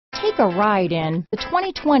Take a ride in the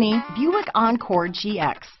 2020 Buick Encore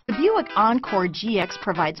GX. The Buick Encore GX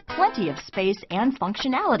provides plenty of space and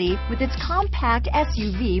functionality with its compact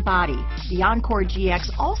SUV body. The Encore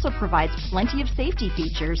GX also provides plenty of safety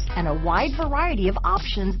features and a wide variety of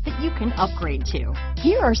options that you can upgrade to.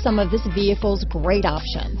 Here are some of this vehicle's great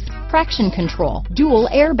options: traction control, dual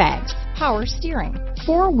airbags, power steering,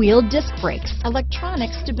 four-wheel disc brakes,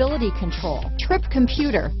 electronic stability control, trip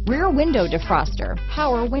computer, rear window defroster,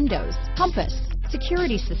 power windows, compass,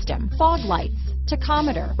 security system, fog lights,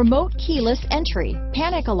 tachometer, remote keyless entry,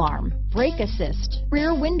 panic alarm, brake assist,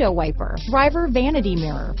 rear window wiper, driver vanity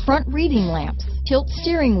mirror, front reading lamps, tilt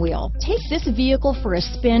steering wheel. Take this vehicle for a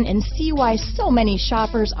spin and see why so many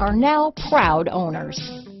shoppers are now proud owners.